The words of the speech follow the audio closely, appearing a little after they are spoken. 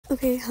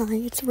Okay, hi,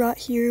 it's Rot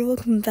here.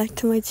 Welcome back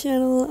to my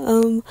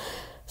channel.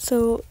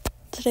 So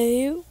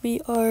today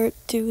we are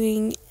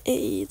doing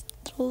a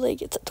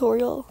little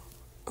tutorial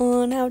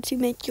on how to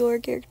make your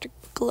character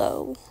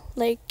glow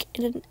in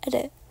an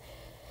edit.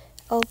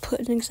 I'll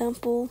put an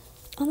example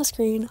on the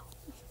screen.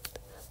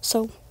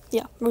 So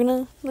yeah, we're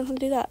gonna learn how to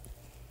do that.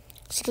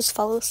 So just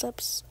follow the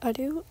steps I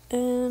do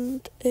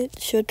and it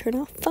should turn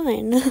out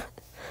fine.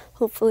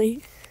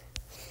 Hopefully.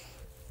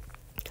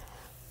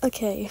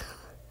 Okay.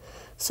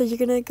 So you're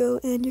gonna go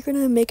and you're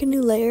gonna make a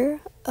new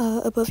layer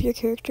above your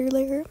character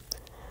layer,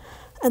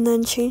 and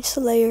then change the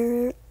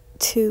layer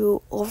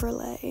to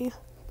overlay.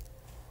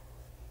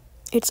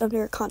 It's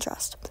under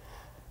contrast.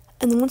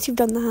 And then once you've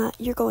done that,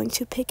 you're going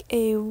to pick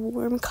a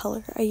warm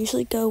color. I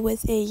usually go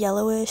with a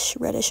yellowish,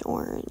 reddish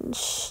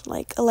orange,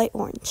 like a light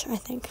orange, I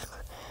think.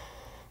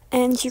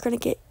 And you're gonna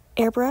get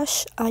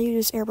airbrush. I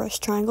use airbrush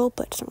triangle,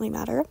 but it doesn't really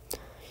matter.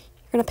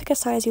 You're gonna pick a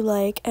size you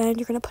like, and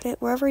you're gonna put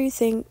it wherever you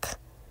think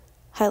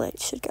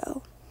highlights should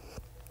go.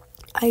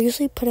 I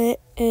usually put it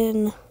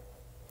in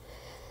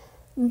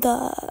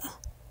the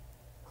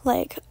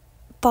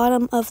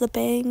bottom of the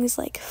bangs,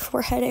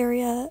 forehead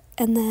area,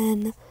 and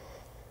then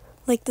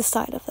the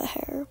side of the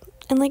hair,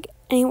 and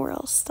anywhere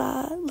else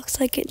that looks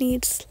like it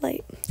needs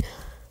light.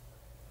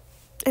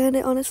 And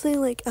it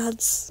honestly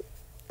adds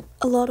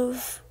a lot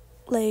of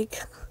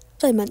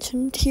I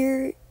mentioned to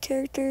your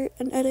character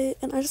and edit,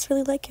 and I just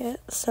really like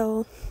it.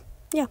 So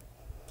yeah,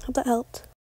 hope that helped.